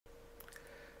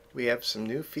We have some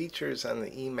new features on the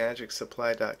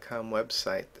emagicsupply.com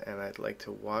website, and I'd like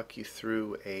to walk you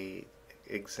through a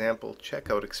example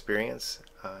checkout experience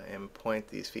and point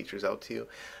these features out to you.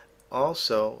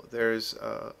 Also, there's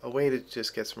a way to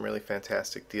just get some really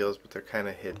fantastic deals, but they're kind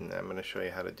of hidden. I'm going to show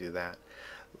you how to do that.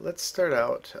 Let's start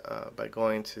out by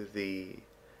going to the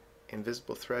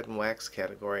invisible thread and wax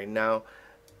category. Now,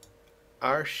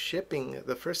 our shipping,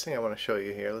 the first thing I want to show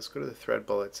you here, let's go to the thread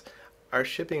bullets. Our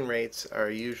shipping rates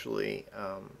are usually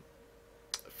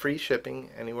free shipping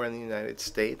anywhere in the United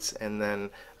States, and then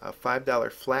a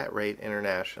 $5 flat rate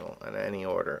international on any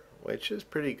order, which is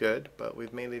pretty good, but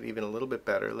we've made it even a little bit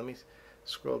better. Let me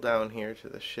scroll down here to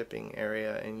the shipping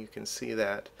area, and you can see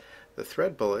that the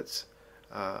thread bullets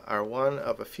are one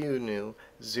of a few new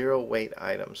zero weight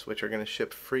items which are going to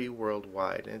ship free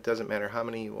worldwide. And it doesn't matter how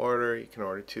many you order, you can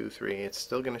order 2, 3, it's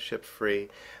still going to ship free.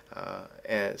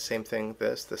 And same thing,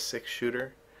 the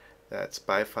 6-shooter, that's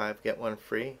buy 5 get 1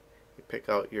 free. You pick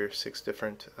out your 6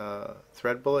 different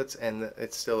thread bullets, and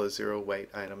it's still a zero weight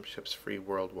item, ships free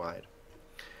worldwide.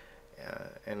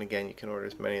 And again, you can order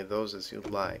as many of those as you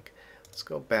like. Let's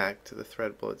go back to the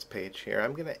thread bullets page here.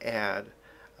 I'm going to add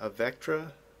a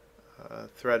Vectra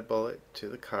thread bullet to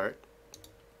the cart,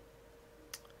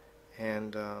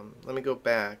 and let me go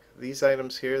back. These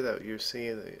items here that you see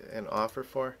an offer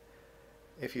for,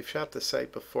 if you've shopped the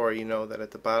site before, you know that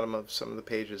at the bottom of some of the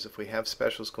pages, if we have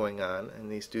specials going on,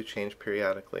 and these do change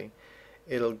periodically,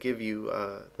 it'll give you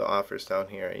the offers down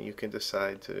here, and you can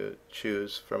decide to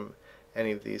choose from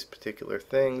any of these particular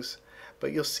things,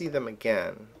 but you'll see them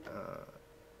again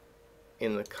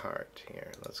in the cart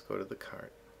here. Let's go to the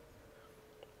cart.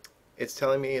 It's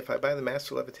telling me if I buy the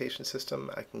Master Levitation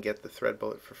System, I can get the thread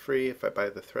bullet for free. If I buy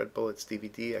the thread bullets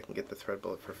DVD, I can get the thread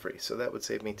bullet for free. So that would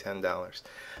save me $10.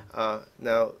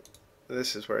 Now,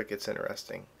 this is where it gets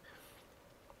interesting.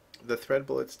 The thread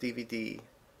bullets DVD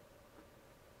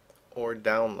or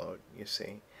download, you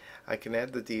see, I can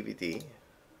add the DVD,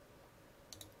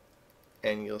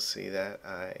 and you'll see that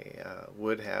I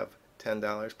would have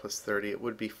 $10 plus 30. It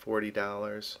would be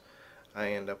 $40.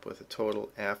 I end up with a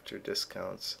total after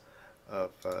discounts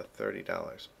of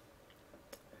 $30.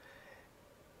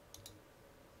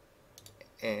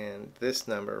 And this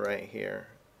number right here,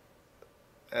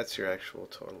 that's your actual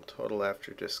total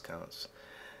after discounts.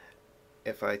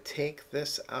 If I take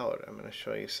this out, I'm going to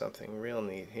show you something real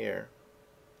neat here.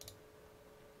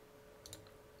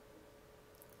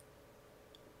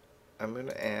 I'm going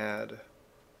to add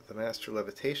the Master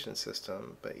Levitation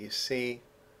System, but you see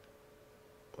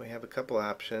we have a couple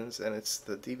options, and it's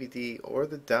the DVD or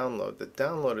the download. The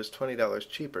download is $20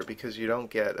 cheaper because you don't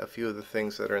get a few of the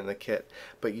things that are in the kit,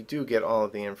 but you do get all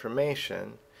of the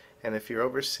information. And if you're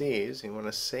overseas, you want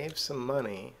to save some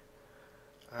money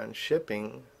on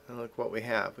shipping, and look what we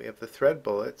have. We have the thread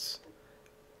bullets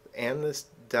and this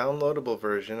downloadable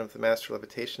version of the Master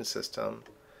Levitation System.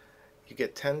 You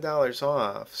get $10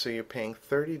 off, so you're paying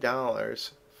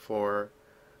 $30 for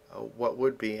what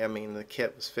would be, I mean, the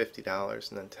kit was $50,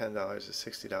 and then $10 is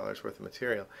 $60 worth of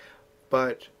material.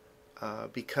 But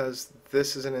because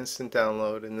this is an instant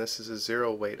download and this is a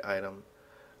zero weight item,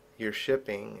 your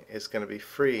shipping is going to be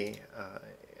free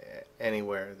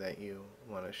anywhere that you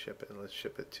want to ship it. Let's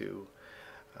ship it to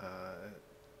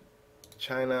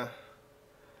China,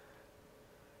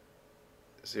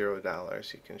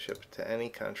 $0. You can ship it to any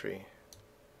country,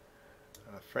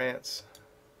 France,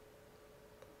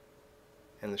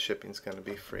 and the shipping's going to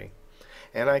be free.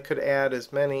 And I could add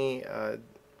as many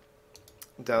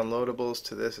downloadables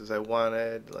to this as I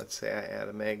wanted. Let's say I add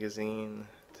a magazine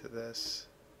to this,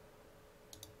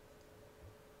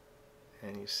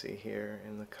 and you see here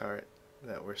in the cart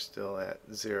that we're still at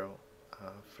 $0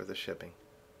 for the shipping.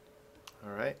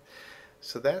 Alright,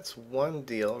 so that's one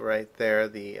deal right there,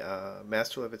 the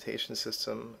Master Levitation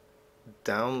System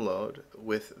download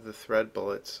with the thread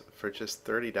bullets for just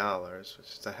 $30, which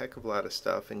is a heck of a lot of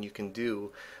stuff, and you can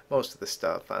do most of the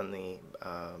stuff on the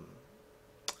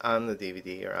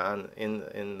DVD or in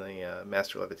the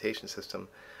Master Levitation System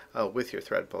with your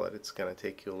thread bullet. It's going to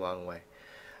take you a long way.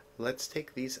 Let's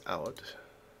take these out,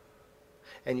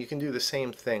 and you can do the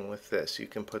same thing with this. You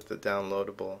can put the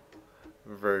downloadable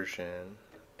version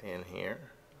in here,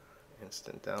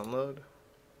 instant download,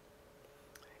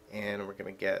 and we're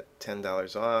going to get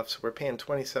 $10 off. So we're paying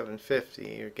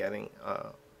 $27.50. You're getting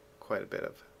quite a bit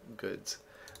of goods.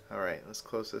 Alright, let's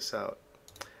close this out.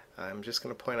 I'm just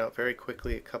going to point out very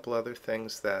quickly a couple other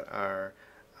things that are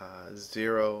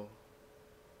zero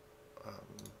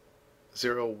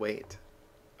weight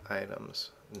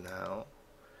items now,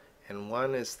 and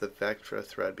one is the Vectra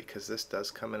thread, because this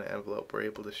does come in an envelope. We're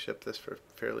able to ship this for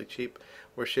fairly cheap.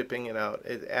 We're shipping it out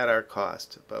at our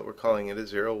cost, but we're calling it a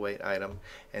zero weight item.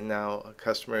 And now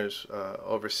customers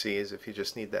overseas, if you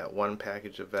just need that one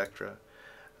package of Vectra,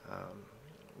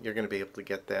 you're going to be able to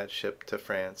get that shipped to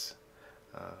France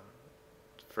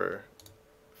for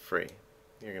free.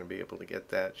 You're going to be able to get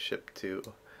that shipped to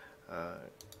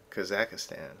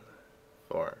Kazakhstan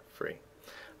for free.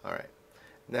 Alright,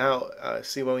 now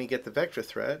see, when we get the Vectra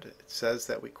thread, it says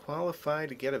that we qualify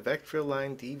to get a Vectra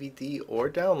line DVD or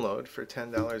download for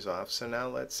 $10 off. So now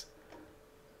let's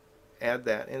add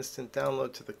that instant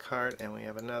download to the cart, and we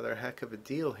have another heck of a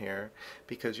deal here,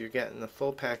 because you're getting the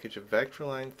full package of Vectra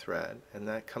line thread, and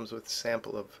that comes with a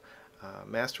sample of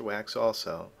Master Wax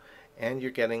also, and you're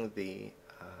getting the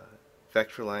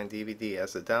Vectra line DVD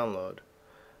as a download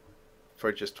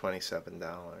for just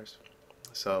 $27.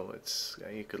 So it's,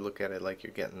 you could look at it like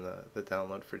you're getting the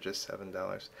download for just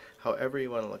 $7, however you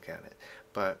want to look at it.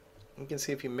 But you can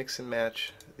see if you mix and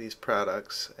match these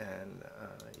products, and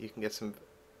you can get some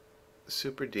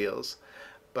super deals,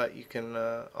 but you can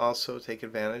also take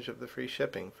advantage of the free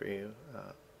shipping for you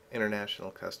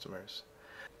international customers.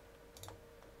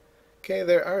 Okay,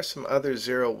 there are some other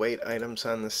zero weight items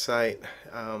on the site.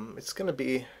 It's going to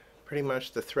be pretty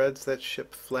much the threads that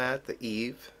ship flat, the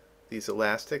Eve, these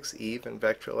elastics, Eve and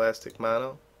Vectra Elastic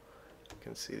Mono. You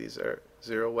can see these are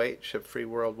zero weight, ship free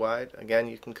worldwide. Again,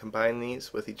 you can combine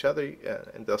these with each other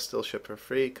and they'll still ship for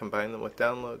free. Combine them with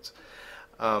downloads.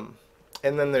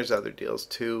 And then there's other deals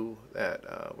too that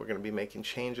we're going to be making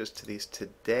changes to these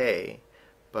today,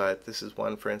 but this is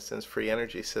one, for instance, free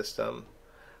energy system.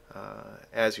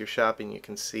 As you're shopping, you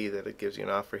can see that it gives you an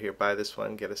offer here. Buy this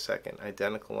one, get a second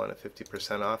identical one at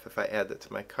 50% off. If I add that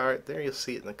to my cart, there you'll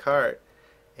see it in the cart,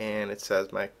 and it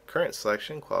says my current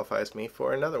selection qualifies me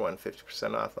for another one,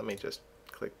 50% off. Let me just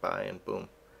click buy, and boom,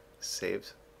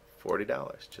 saves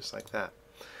 $40, just like that.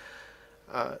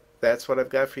 That's what I've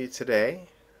got for you today.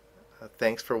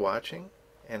 Thanks for watching,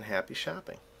 and happy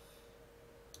shopping.